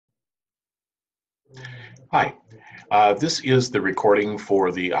Hi, this is the recording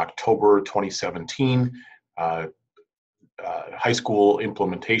for the October 2017 uh, high school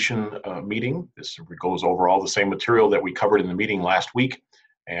implementation meeting. This goes over all the same material that we covered in the meeting last week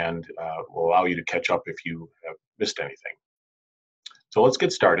and will allow you to catch up if you have missed anything. So let's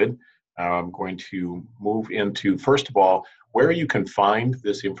get started. I'm going to move into, first of all, where you can find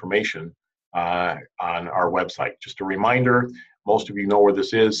this information on our website. Just a reminder, most of you know where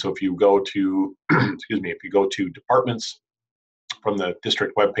this is, so if you go to, excuse me, if you go to departments from the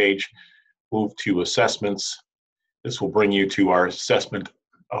district webpage, move to assessments, this will bring you to our assessment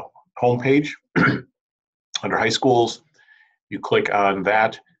homepage under high schools. You click on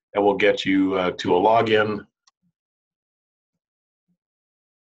that, that will get you to a login.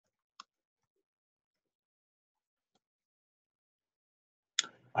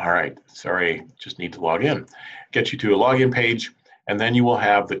 All right, sorry, just need to log in. Get you to a login page, and then you will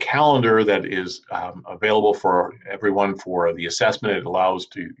have the calendar that is available for everyone for the assessment. It allows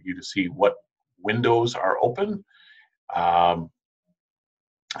you to see what windows are open. And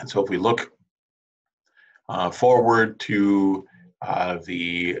so if we look forward to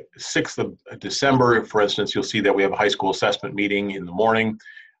the 6th of December, for instance, you'll see that we have a high school assessment meeting in the morning.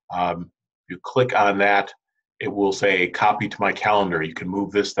 You click on that, it will say copy to my calendar. You can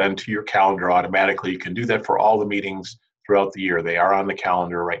move this then to your calendar automatically. You can do that for all the meetings throughout the year. They are on the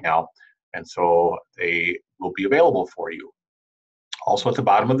calendar right now, and so they will be available for you. Also at the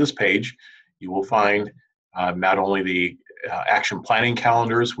bottom of this page, you will find not only the action planning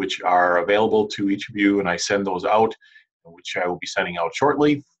calendars, which are available to each of you, and I send those out, which I will be sending out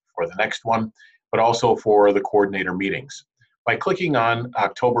shortly for the next one, but also for the coordinator meetings. By clicking on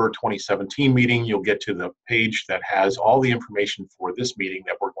October 2017 meeting, you'll get to the page that has all the information for this meeting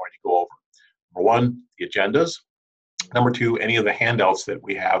that we're going to go over. Number one, the agendas. Number two, any of the handouts that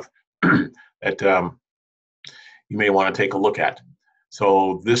we have that you may want to take a look at.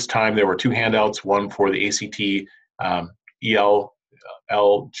 So this time there were two handouts, one for the ACT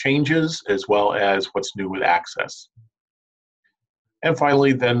ELL changes, as well as what's new with Access. And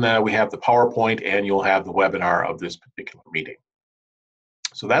finally, then we have the PowerPoint, and you'll have the webinar of this particular meeting.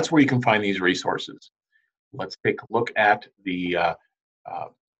 So that's where you can find these resources. Let's take a look at the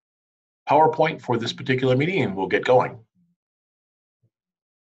PowerPoint for this particular meeting, and we'll get going.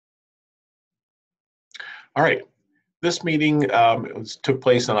 All right, this meeting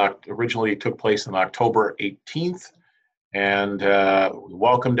originally took place on October 18th, and we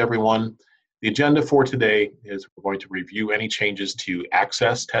welcomed everyone. The agenda for today is we're going to review any changes to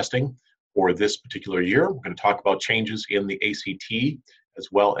Access testing for this particular year. We're going to talk about changes in the ACT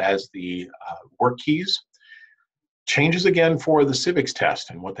as well as the work keys. Changes again for the civics test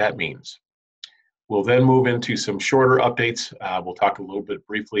and what that means. We'll then move into some shorter updates. We'll talk a little bit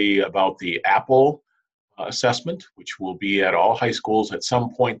briefly about the Apple assessment, which will be at all high schools at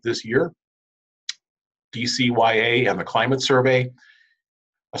some point this year. DCYA and the climate survey.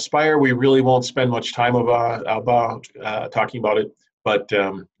 Aspire, we really won't spend much time about talking about it, but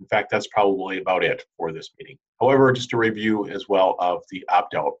in fact, that's probably about it for this meeting. However, just a review as well of the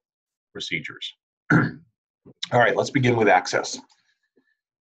opt-out procedures. All right, let's begin with Access.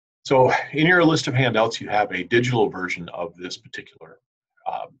 So in your list of handouts, you have a digital version of this particular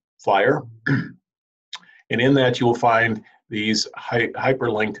flyer. And in that, you will find these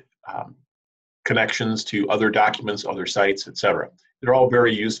hyperlinked connections to other documents, other sites, etc. They're all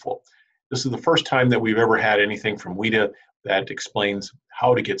very useful. This is the first time that we've ever had anything from WIDA that explains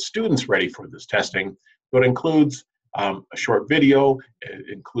how to get students ready for this testing. So it includes a short video, it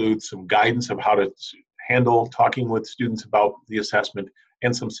includes some guidance of how to handle talking with students about the assessment,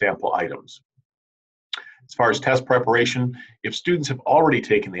 and some sample items. As far as test preparation, if students have already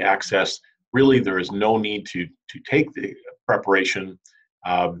taken the Access, really there is no need to take the preparation.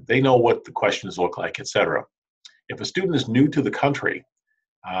 They know what the questions look like, etc. If a student is new to the country,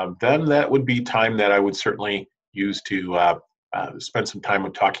 then that would be time that I would certainly use to spend some time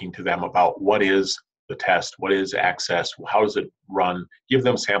with talking to them about what is the test, what is Access, how does it run, give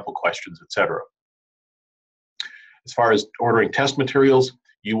them sample questions, etc. As far as ordering test materials,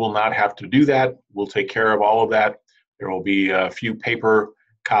 you will not have to do that. We'll take care of all of that. There will be a few paper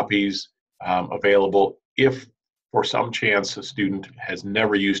copies available if, for some chance, a student has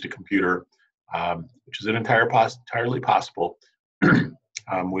never used a computer, which is entirely possible.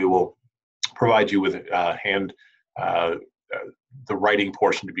 We will provide you with the writing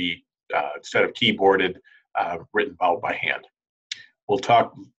portion to be, instead of keyboarded, written out by hand. We'll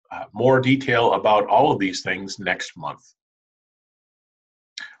talk more detail about all of these things next month.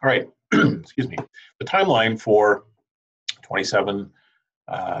 All right, excuse me. The timeline for 27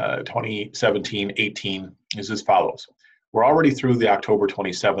 2017-18 is as follows. We're already through the October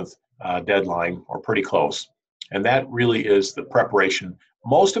 27th deadline, or pretty close, and that really is the preparation.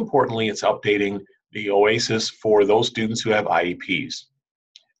 Most importantly, it's updating the OASIS for those students who have IEPs,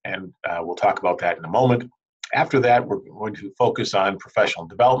 and we'll talk about that in a moment. After that, we're going to focus on professional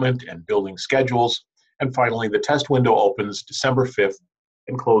development and building schedules, and finally, the test window opens December 5th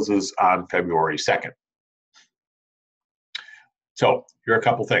and closes on February 2nd. So here are a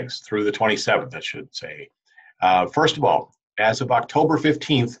couple things through the 27th, I should say. First of all, as of October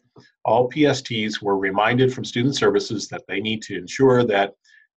 15th, all PSTs were reminded from Student Services that they need to ensure that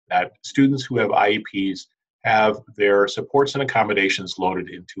students who have IEPs have their supports and accommodations loaded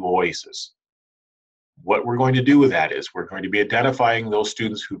into OASIS. What we're going to do with that is we're going to be identifying those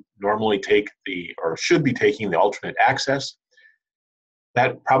students who normally take or should be taking the alternate access.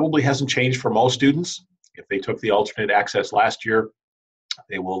 That probably hasn't changed for most students. If they took the alternate access last year,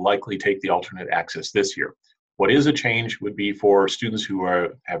 they will likely take the alternate access this year. What is a change would be for students who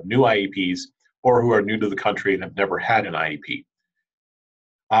have new IEPs or who are new to the country and have never had an IEP.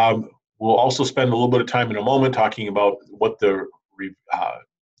 We'll also spend a little bit of time in a moment talking about what the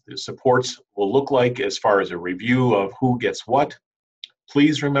supports will look like as far as a review of who gets what.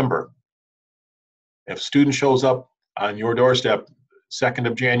 Please remember, if a student shows up on your doorstep 2nd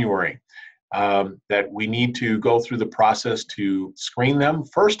of January, that we need to go through the process to screen them.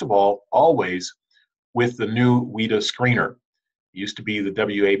 First of all, always with the new WIDA screener. It used to be the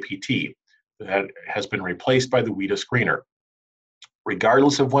WAPT. That has been replaced by the WIDA screener.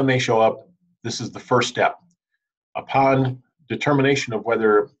 Regardless of when they show up, this is the first step. Upon determination of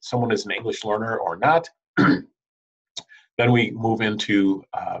whether someone is an English learner or not, then we move into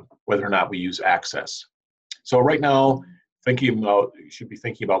whether or not we use access. So right now, you should be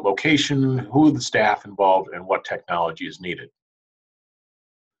thinking about location, who are the staff involved, and what technology is needed.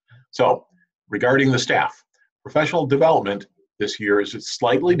 So regarding the staff, professional development this year is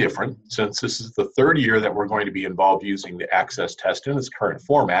slightly different since this is the 3rd year that we're going to be involved using the access test in its current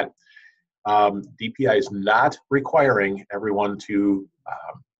format. DPI is not requiring everyone to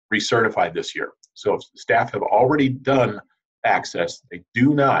recertify this year. So if staff have already done access, they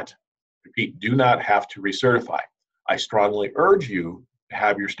do not have to recertify. I strongly urge you to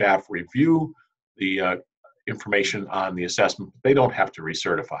have your staff review the information on the assessment. They don't have to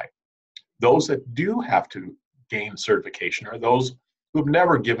recertify. Those that do have to gain certification are those who have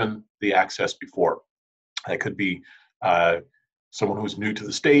never given the access before. That could be someone who's new to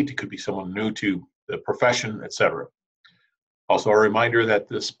the state, it could be someone new to the profession, etc. Also a reminder that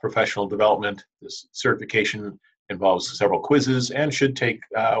this professional development, this certification involves several quizzes and should take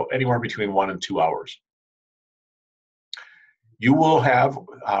anywhere between 1 and 2 hours. You will have,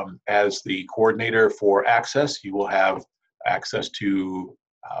 as the coordinator for access, you will have access to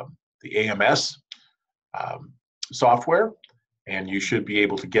the AMS software, and you should be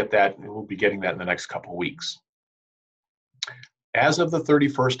able to get that. We'll be getting that in the next couple of weeks. As of the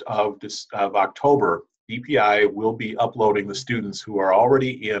 31st of October, DPI will be uploading the students who are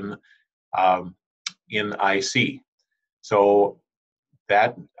already in IC. So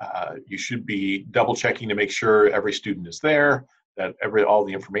that you should be double checking to make sure every student is there, that all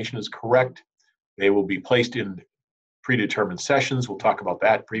the information is correct. They will be placed in predetermined sessions. We'll talk about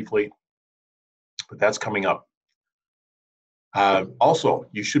that briefly, but that's coming up. Also,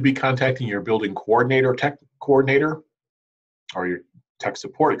 you should be contacting your building coordinator, tech coordinator, or your tech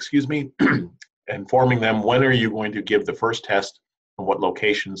support, excuse me, informing them when are you going to give the first test and what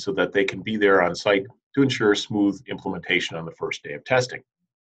location so that they can be there on site to ensure smooth implementation on the first day of testing.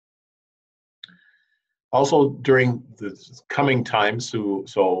 Also, during the coming time,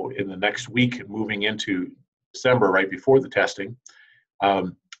 so in the next week and moving into December, right before the testing,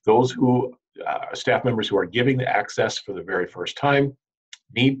 those who staff members who are giving the access for the very first time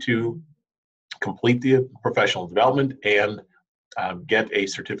need to complete the professional development and get a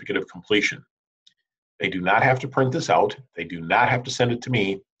certificate of completion. They do not have to print this out. They do not have to send it to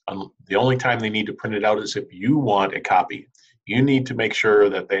me. The only time they need to print it out is if you want a copy. You need to make sure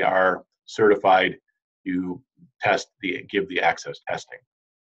that they are certified to give the access testing.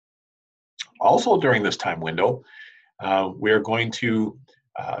 Also during this time window, we are going to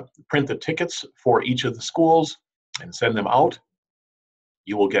print the tickets for each of the schools and send them out.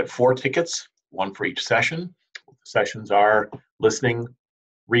 You will get 4 tickets, 1 for each session. The sessions are listening,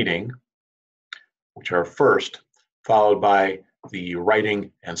 reading, which are first, followed by the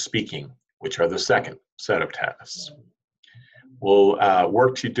writing and speaking, which are the second set of tests. We'll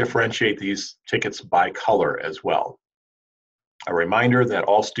work to differentiate these tickets by color as well. A reminder that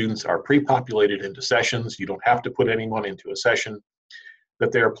all students are pre-populated into sessions. You don't have to put anyone into a session.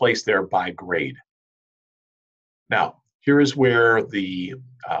 that they are placed there by grade. Now, here is where the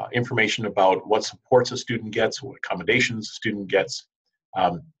information about what supports a student gets, what accommodations a student gets,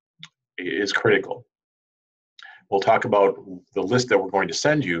 is critical. We'll talk about the list that we're going to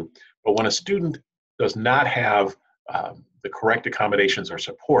send you, but when a student does not have the correct accommodations or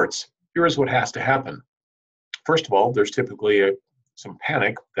supports, here is what has to happen. First of all, there's typically some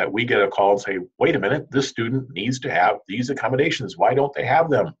panic that we get a call and say, wait a minute, this student needs to have these accommodations. Why don't they have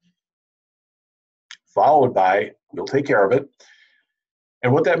them? Followed by, we'll take care of it.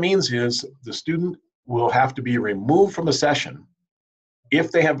 And what that means is the student will have to be removed from a session.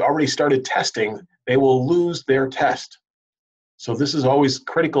 If they have already started testing, they will lose their test. So this is always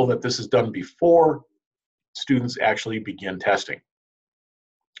critical that this is done before students actually begin testing.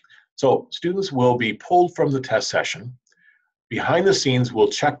 So students will be pulled from the test session. Behind the scenes, we'll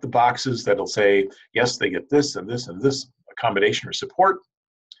check the boxes that'll say, yes, they get this and this and this accommodation or support.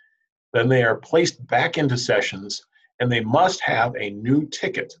 Then they are placed back into sessions, and they must have a new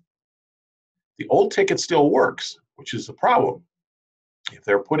ticket. The old ticket still works, which is the problem. If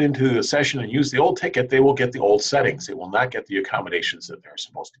they're put into a session and use the old ticket, they will get the old settings. They will not get the accommodations that they're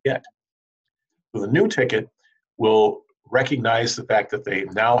supposed to get. So the new ticket will recognize the fact that they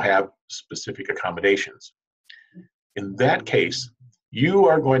now have specific accommodations. In that case, you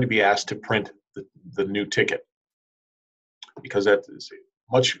are going to be asked to print the new ticket, because that is a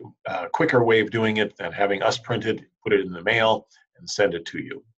much quicker way of doing it than having us print it, put it in the mail, and send it to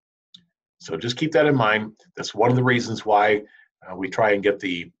you. So just keep that in mind. That's one of the reasons why we try and get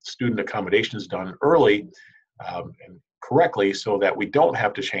the student accommodations done early and correctly, so that we don't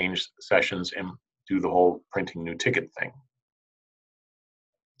have to change sessions and do the whole printing new ticket thing.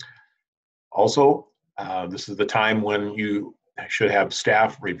 Also, this is the time when you should have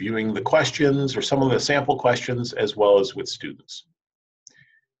staff reviewing the questions or some of the sample questions, as well as with students.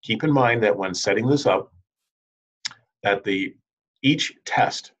 Keep in mind that when setting this up, that each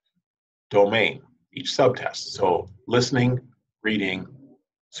test domain, each subtest, so listening, reading,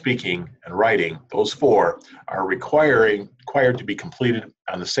 speaking, and writing, those four are required to be completed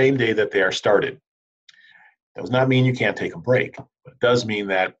on the same day that they are started. Does not mean you can't take a break, but it does mean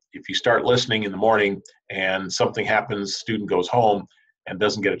that if you start listening in the morning and something happens, student goes home and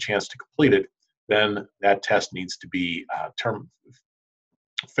doesn't get a chance to complete it, then that test needs to be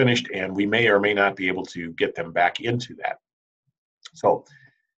finished, and we may or may not be able to get them back into that. So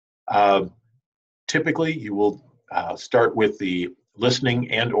typically you will start with the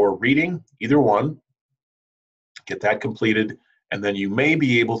listening and or reading, either one, get that completed, and then you may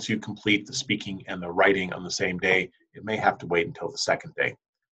be able to complete the speaking and the writing on the same day. It may have to wait until the second day.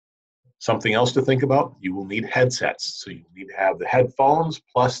 Something else to think about, you will need headsets. So you need to have the headphones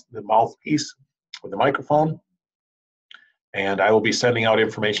plus the mouthpiece or the microphone. And I will be sending out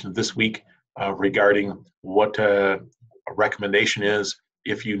information this week regarding what a recommendation is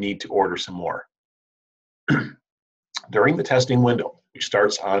if you need to order some more. During the testing window, which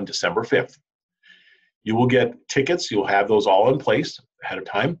starts on December 5th, you will get tickets. You'll have those all in place ahead of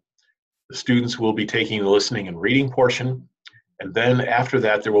time. The students will be taking the listening and reading portion. And then after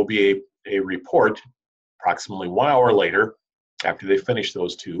that, there will be a report approximately 1 hour later, after they finish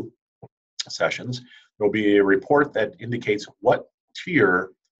those two sessions. There will be a report that indicates what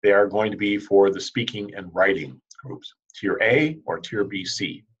tier they are going to be for the speaking and writing groups, tier A or tier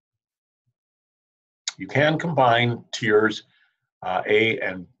BC. You can combine tiers A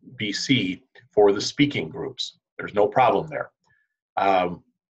and BC for the speaking groups. There's no problem there.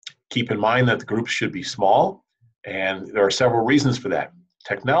 Keep in mind that the groups should be small, and there are several reasons for that.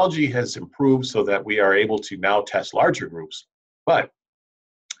 Technology has improved so that we are able to now test larger groups, but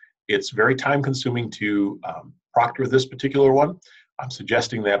it's very time consuming to proctor this particular one. I'm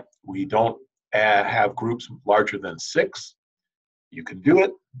suggesting that we don't have groups larger than 6. You can do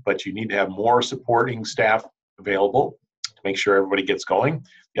it, but you need to have more supporting staff available to make sure everybody gets going.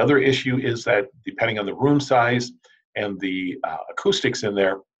 The other issue is that depending on the room size and the acoustics in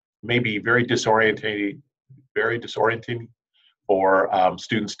there, may be very disorientating for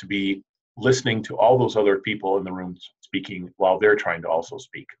students to be listening to all those other people in the room speaking while they're trying to also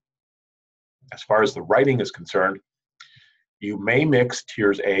speak. As far as the writing is concerned, you may mix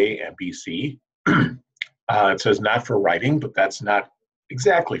tiers A and BC. It says not for writing, but that's not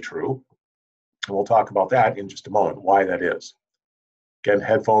exactly true. And we'll talk about that in just a moment, why that is. Again,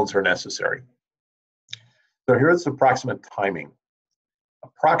 headphones are necessary. So here's the approximate timing.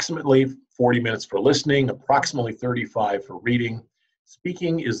 Approximately 40 minutes for listening, approximately 35 for reading.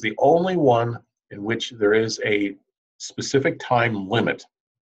 Speaking is the only one in which there is a specific time limit.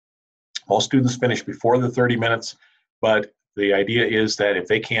 Most students finish before the 30 minutes, but The idea is that if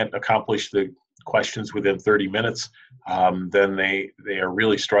they can't accomplish the questions within 30 minutes, then they are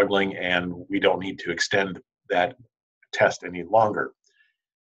really struggling, and we don't need to extend that test any longer.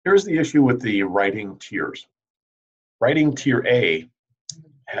 Here's the issue with the writing tiers. Writing tier A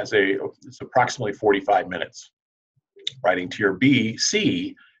it's approximately 45 minutes. Writing tier B,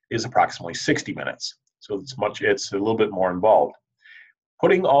 C is approximately 60 minutes. So it's a little bit more involved.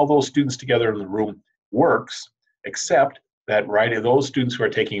 Putting all those students together in the room works, except that those students who are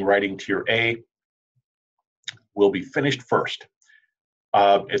taking writing tier A will be finished first.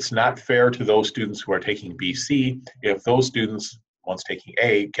 It's not fair to those students who are taking BC if those students, once taking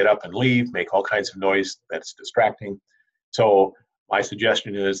A, get up and leave, make all kinds of noise that's distracting. So my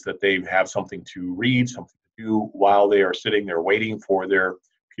suggestion is that they have something to read, something to do while they are sitting there waiting for their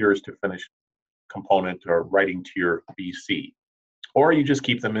peers to finish component or writing tier BC. Or you just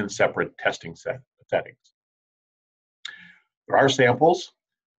keep them in separate testing settings. There are samples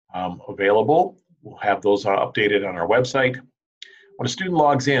available. We'll have those updated on our website. When a student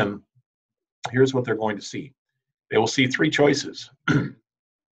logs in, here's what they're going to see. They will see three choices.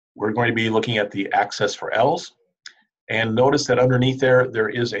 We're going to be looking at the Access for ELLs, and notice that underneath there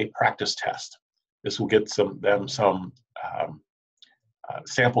is a practice test. This will get them some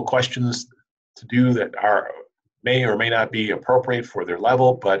sample questions to do that may or may not be appropriate for their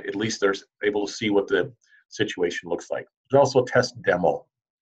level, but at least they're able to see what the situation looks like. There's also a test demo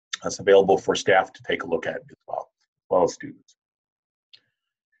that's available for staff to take a look at as well as students.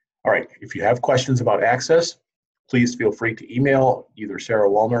 All right, if you have questions about Access, please feel free to email either Sarah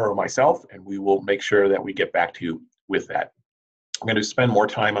Wallner or myself, and we will make sure that we get back to you with that. I'm going to spend more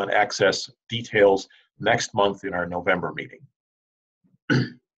time on Access details next month in our November meeting.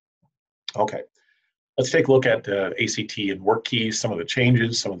 Okay, let's take a look at ACT and WorkKeys, some of the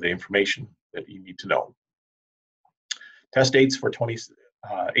changes, some of the information that you need to know. Test dates for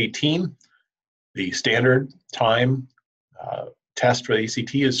 2018, the standard time test for the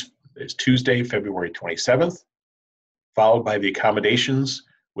ACT is Tuesday, February 27th, followed by the accommodations,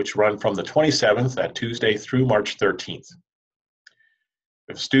 which run from the 27th, that Tuesday, through March 13th.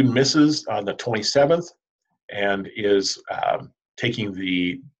 If a student misses on the 27th and is taking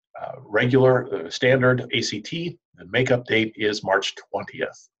the regular standard ACT, the makeup date is March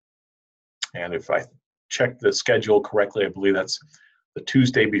 20th. And if I check the schedule correctly, I believe that's the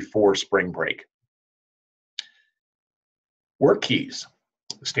Tuesday before spring break. WorkKeys.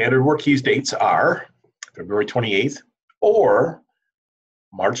 The standard WorkKeys dates are February 28th or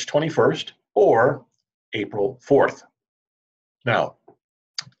March 21st or April 4th. Now,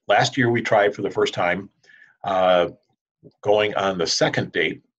 last year we tried for the first time going on the second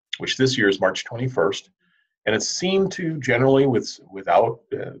date, which this year is March 21st, and it seemed to generally,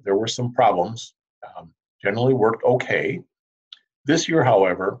 there were some problems, generally worked okay. This year,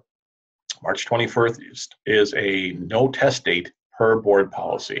 however, March 21st is a no test date per board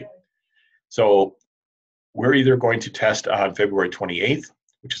policy. So we're either going to test on February 28th,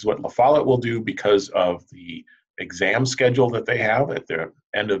 which is what La Follette will do because of the exam schedule that they have at the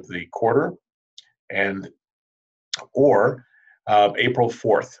end of the quarter, or April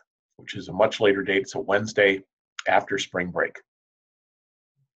 4th, which is a much later date. It's a Wednesday after spring break.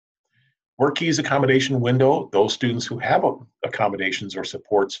 WorkKeys accommodation window, those students who have accommodations or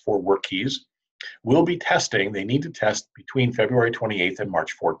supports for WorkKeys will be testing. They need to test between February 28th and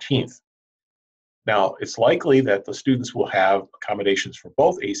March 14th. Now, it's likely that the students will have accommodations for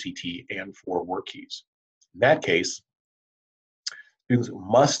both ACT and for WorkKeys. In that case, students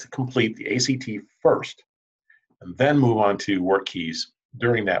must complete the ACT first and then move on to WorkKeys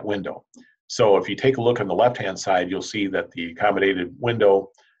during that window. So if you take a look on the left-hand side, you'll see that the accommodated window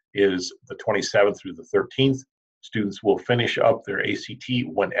is the 27th through the 13th. Students will finish up their ACT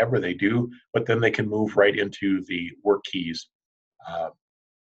whenever they do, but then they can move right into the WorkKeys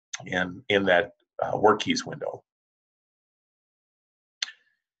in that WorkKeys window.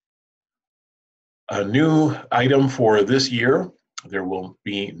 A new item for this year, there will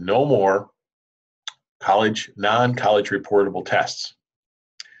be no more non-college reportable tests.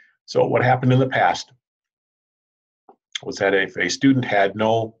 So what happened in the past was that if a student had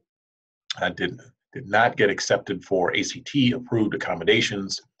did not get accepted for ACT approved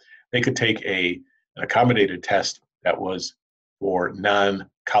accommodations, they could take an accommodated test that was for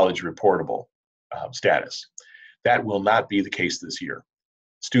non-college reportable status. That will not be the case this year.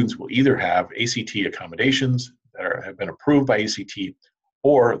 Students will either have ACT accommodations that have been approved by ACT,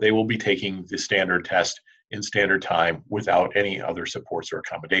 or they will be taking the standard test in standard time without any other supports or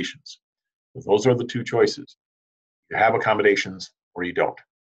accommodations. So those are the two choices. You have accommodations or you don't.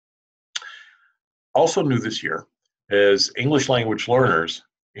 Also new this year, is English language learners,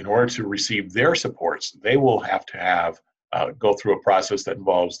 in order to receive their supports, they will have to go through a process that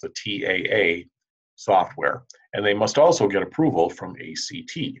involves the TAA software, and they must also get approval from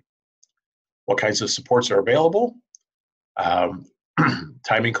ACT. What kinds of supports are available?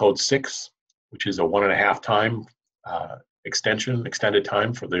 Timing code 6, which is a 1.5 time extended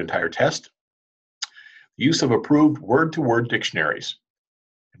time for the entire test. The use of approved word-to-word dictionaries,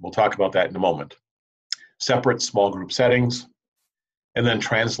 and we'll talk about that in a moment. Separate small group settings, and then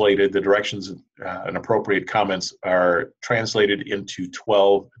translated, the directions and appropriate comments are translated into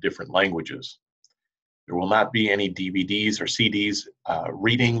 12 different languages. There will not be any DVDs or CDs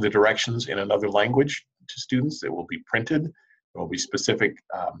reading the directions in another language to students. It will be printed. There will be specific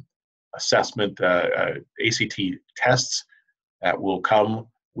assessment ACT tests that will come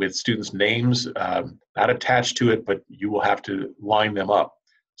with students' names not attached to it, but you will have to line them up.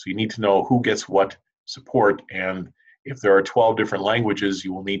 So you need to know who gets what support, and if there are 12 different languages,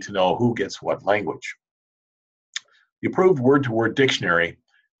 you will need to know who gets what language. The approved word-to-word dictionary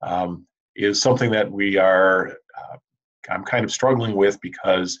is something that I'm kind of struggling with,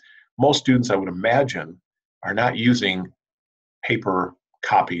 because most students, I would imagine, are not using paper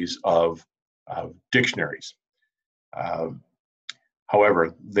copies of dictionaries.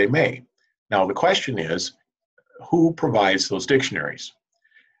 However, they may. Now, the question is, who provides those dictionaries?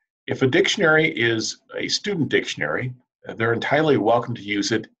 If a dictionary is a student dictionary, they're entirely welcome to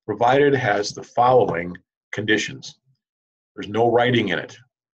use it, provided it has the following conditions. There's no writing in it.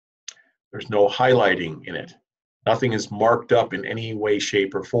 There's no highlighting in it. Nothing is marked up in any way,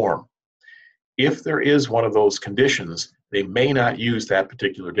 shape, or form. If there is one of those conditions, they may not use that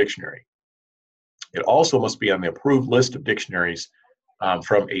particular dictionary. It also must be on the approved list of dictionaries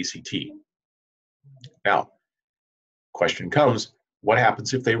from ACT. Now, question comes, what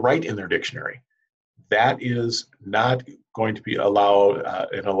happens if they write in their dictionary? That is not going to be an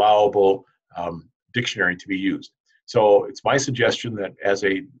allowable dictionary to be used. So it's my suggestion that as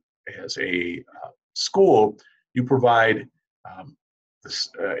a school, you provide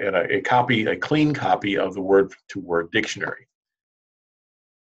a clean copy of the word-to-word dictionary.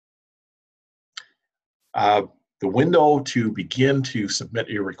 The window to begin to submit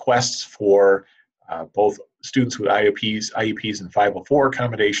your requests for both students with IEPs and 504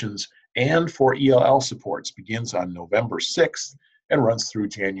 accommodations and for ELL supports begins on November 6th and runs through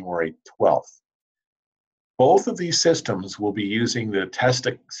January 12th. Both of these systems will be using the Test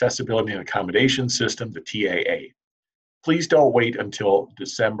Accessibility and Accommodation System, the TAA. Please don't wait until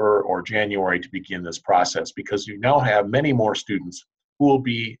December or January to begin this process, because you now have many more students who will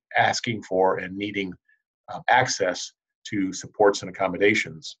be asking for and needing access to supports and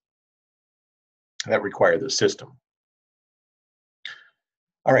accommodations that require this system.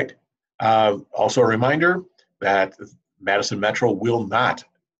 All right. Also a reminder that Madison Metro will not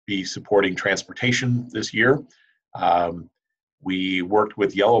be supporting transportation this year. We worked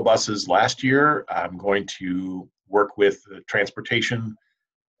with yellow buses last year. I'm going to work with the transportation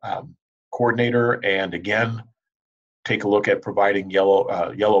coordinator and again take a look at providing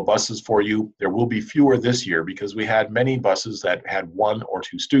yellow buses for you. There will be fewer this year because we had many buses that had 1 or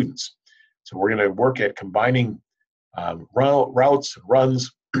 2 students. So we're going to work at combining routes and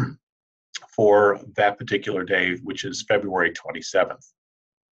runs for that particular day, which is February 27th.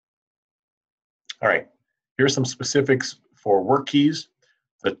 All right, here's some specifics for WorkKeys.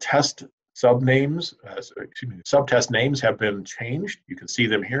 The test subtest names have been changed. You can see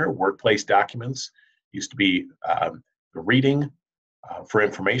them here. Workplace documents used to be the reading for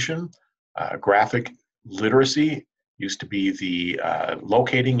information. Graphic literacy used to be the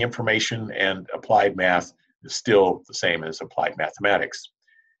locating information, and applied math is still the same as applied mathematics.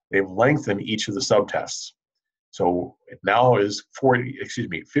 They've lengthened each of the subtests. So it now is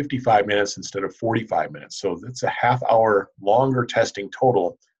 55 minutes instead of 45 minutes. So that's a half-hour longer testing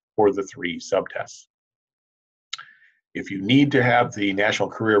total for the 3 subtests. If you need to have the National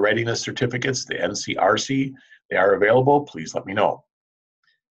Career Readiness Certificates, the NCRC, they are available. Please let me know.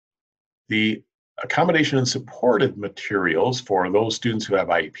 The accommodation and supported materials for those students who have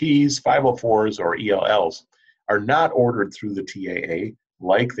IEPs, 504s, or ELLs are not ordered through the TAA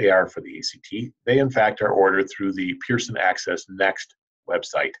like they are for the ACT. They, in fact, are ordered through the Pearson Access Next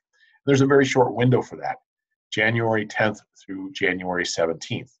website. There's a very short window for that, January 10th through January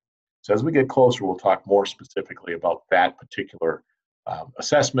 17th. So as we get closer, we'll talk more specifically about that particular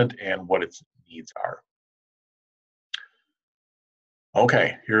assessment and what its needs are.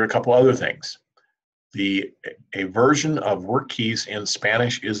 Okay, here are a couple other things. A version of WorkKeys in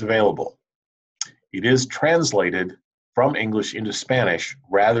Spanish is available. It is translated from English into Spanish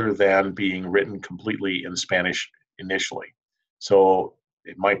rather than being written completely in Spanish initially. So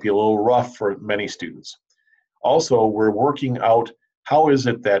it might be a little rough for many students. Also, we're working out how is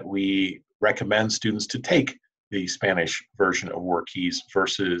it that we recommend students to take the Spanish version of WorkKeys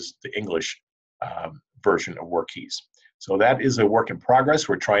versus the English version of WorkKeys. So that is a work in progress.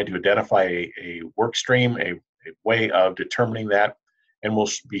 We're trying to identify a work stream, a way of determining that, and we'll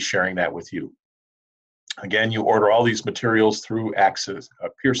be sharing that with you. Again, you order all these materials through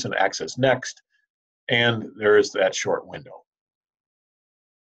Pearson Access Next, and there is that short window.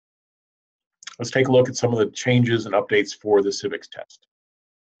 Let's take a look at some of the changes and updates for the civics test.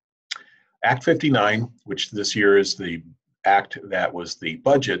 Act 59, which this year is the act that was the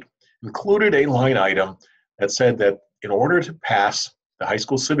budget, included a line item that said that in order to pass the high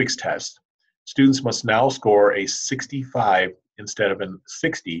school civics test, students must now score a 65 instead of a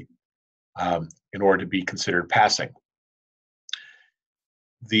 60 in order to be considered passing.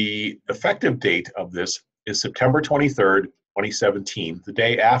 The effective date of this is September 23rd, 2017, the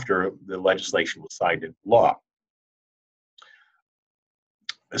day after the legislation was signed into law.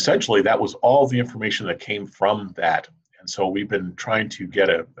 Essentially, that was all the information that came from that. And so we've been trying to get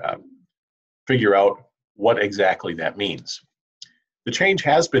figure out what exactly that means. The change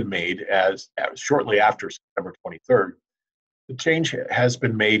has been made as shortly after September 23rd. The change has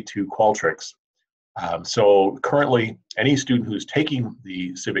been made to Qualtrics. So currently, any student who's taking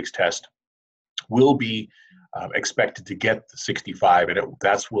the civics test will be expected to get the 65, and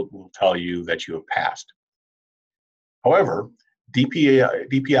that's what will tell you that you have passed. However,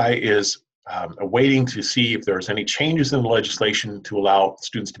 DPI is waiting to see if there's any changes in the legislation to allow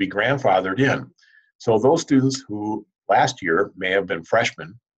students to be grandfathered in. So those students who last year may have been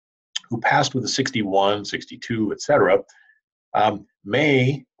freshmen, who passed with a 61, 62, etc.,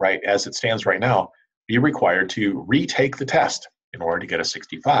 may, right as it stands right now, be required to retake the test in order to get a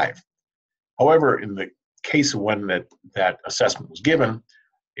 65. However, in the case of when that assessment was given,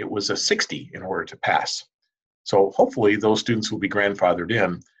 it was a 60 in order to pass. So hopefully those students will be grandfathered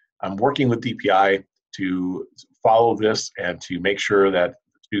in. I'm working with DPI to follow this and to make sure that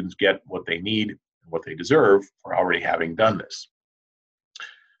students get what they need and what they deserve for already having done this.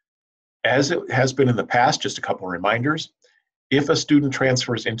 As it has been in the past, just a couple of reminders. If a student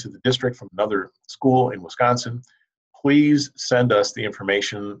transfers into the district from another school in Wisconsin, please send us the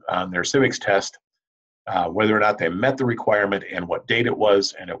information on their civics test, whether or not they met the requirement and what date it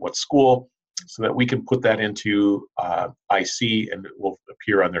was and at what school, so that we can put that into IC and it will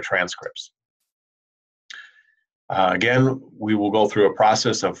appear on their transcripts. Again, we will go through a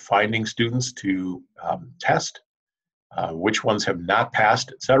process of finding students to test, which ones have not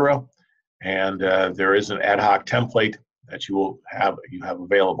passed, etc. And there is an ad hoc template that you have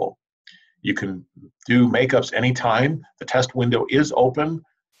available. You can do makeups anytime. The test window is open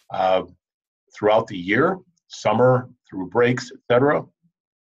throughout the year, summer through breaks, etc.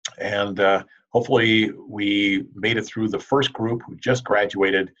 And hopefully we made it through the first group who just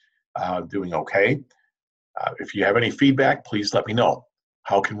graduated doing okay. If you have any feedback, please let me know.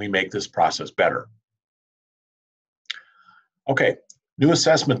 How can we make this process better? Okay, new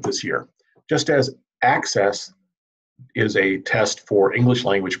assessment this year. Just as Access is a test for English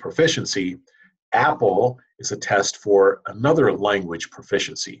language proficiency, Apple is a test for another language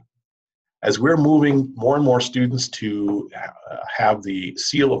proficiency. As we're moving more and more students to have the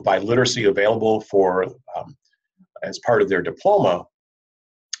seal of biliteracy available for as part of their diploma,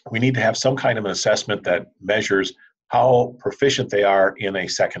 we need to have some kind of an assessment that measures how proficient they are in a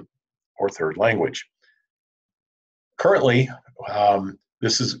second or third language. Currently,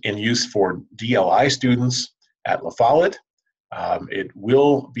 this is in use for DLI students at La Follette. It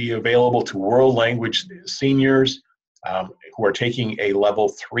will be available to world language seniors who are taking a level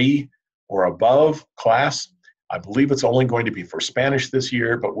 3 or above class. I believe it's only going to be for Spanish this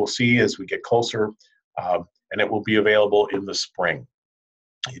year, but we'll see as we get closer, and it will be available in the spring.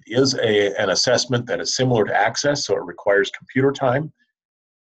 It is an assessment that is similar to Access, so it requires computer time.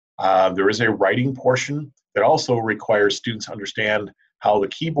 There is a writing portion that also requires students to understand how the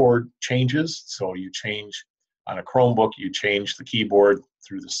keyboard changes. So you change on a Chromebook, you change the keyboard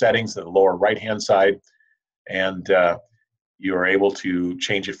through the settings at the lower right-hand side, and you are able to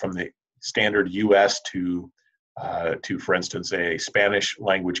change it from the standard US to, for instance, a Spanish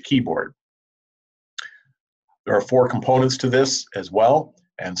language keyboard. There are 4 components to this as well,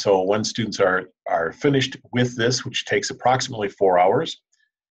 and so when students are finished with this, which takes approximately 4 hours,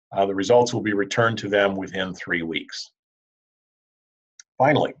 the results will be returned to them within 3 weeks.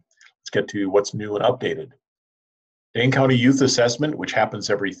 Finally, let's get to what's new and updated. Dane County Youth Assessment, which happens once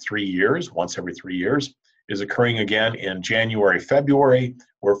every 3 years, is occurring again in January, February.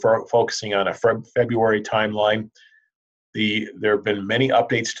 We're focusing on a February timeline. There have been many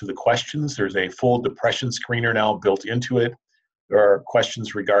updates to the questions. There's a full depression screener now built into it. There are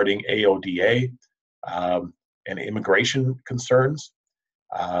questions regarding AODA and immigration concerns.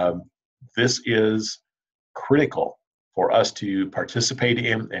 This is critical for us to participate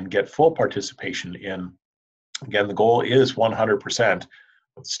in and get full participation in. Again, the goal is 100%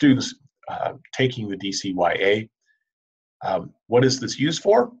 of students taking the DCYA. What is this used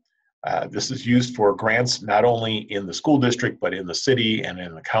for? This is used for grants not only in the school district, but in the city and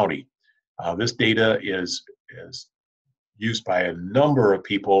in the county. This data is used by a number of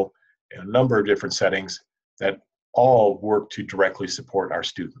people in a number of different settings that all work to directly support our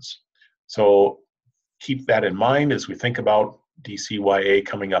students. So keep that in mind as we think about DCYA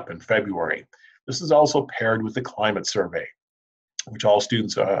coming up in February. This is also paired with the climate survey, which all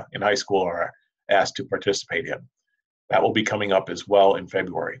students in high school are asked to participate in. That will be coming up as well in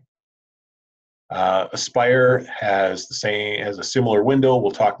February. Aspire has a similar window.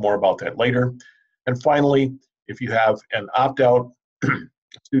 We'll talk more about that later. And finally, if you have an opt-out, a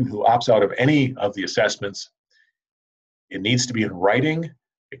student who opts out of any of the assessments, it needs to be in writing.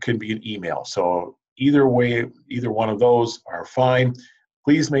 It could be an email. So either way, either one of those are fine.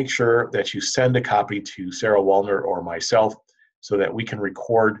 Please make sure that you send a copy to Sarah Wallner or myself so that we can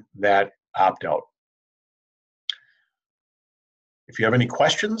record that opt-out. If you have any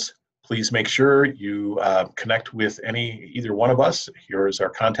questions, please make sure you connect with either one of us. Here is our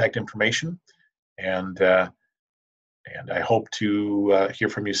contact information, and I hope to hear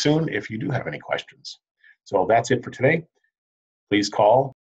from you soon if you do have any questions. So that's it for today. Please call